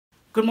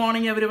Good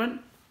morning everyone.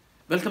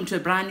 Welcome to a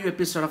brand new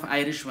episode of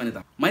Irish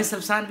Vanida.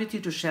 Myself San with you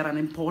to share an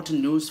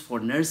important news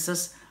for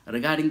nurses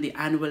regarding the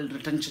annual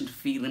retention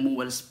fee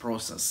removals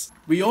process.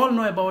 We all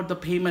know about the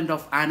payment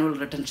of annual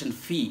retention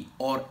fee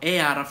or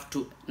ARF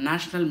to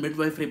National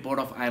Midwifery Board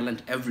of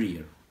Ireland every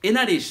year. In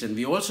addition,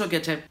 we also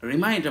get a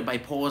reminder by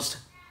post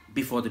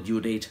before the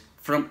due date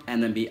from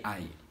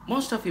NMBI.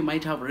 Most of you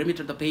might have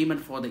remitted the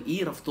payment for the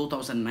year of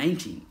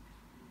 2019.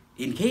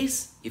 In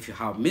case if you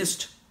have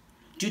missed,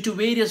 due to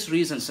various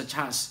reasons such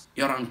as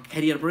you're on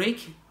career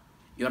break,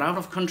 you're out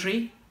of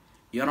country,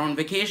 you're on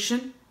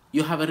vacation,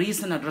 you have a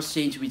recent address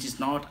change which is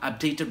not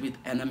updated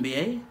with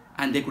NMBI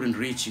and they couldn't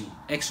reach you,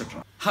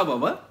 etc.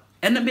 However,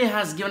 NMBI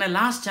has given a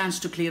last chance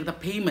to clear the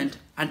payment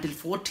until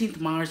 14th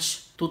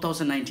March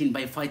 2019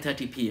 by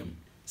 5:30 p.m.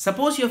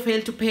 Suppose you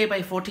fail to pay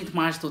by 14th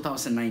March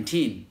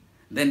 2019,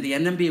 then the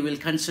NMBI will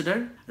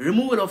consider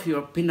removal of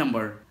your PIN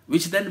number,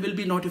 which then will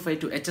be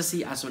notified to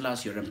HSE as well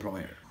as your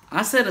employer.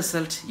 As a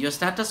result, your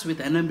status with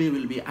NMBI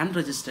will be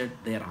unregistered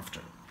thereafter.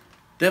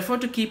 Therefore,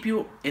 to keep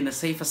you in the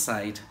safer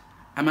side,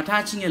 I'm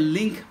attaching a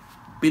link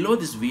below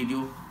this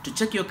video to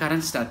check your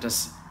current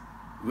status,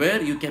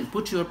 where you can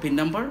put your PIN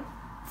number,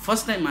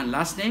 first name and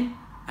last name,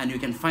 and you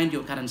can find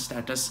your current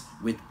status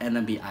with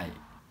NMBI.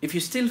 If you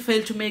still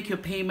fail to make your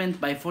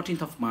payment by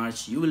 14th of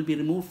March, you will be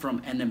removed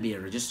from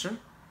NMBI register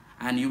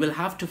and you will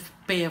have to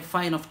pay a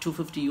fine of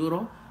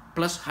 €250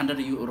 plus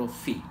 €100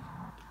 fee.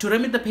 To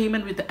remit the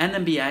payment with the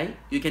NMBI,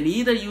 you can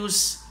either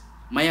use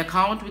my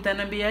account with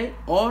NMBI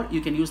or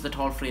you can use the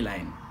toll-free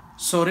line.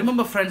 So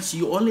remember friends,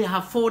 you only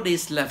have 4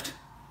 days left.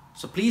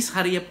 So please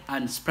hurry up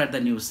and spread the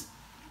news.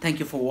 Thank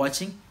you for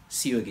watching.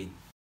 See you again.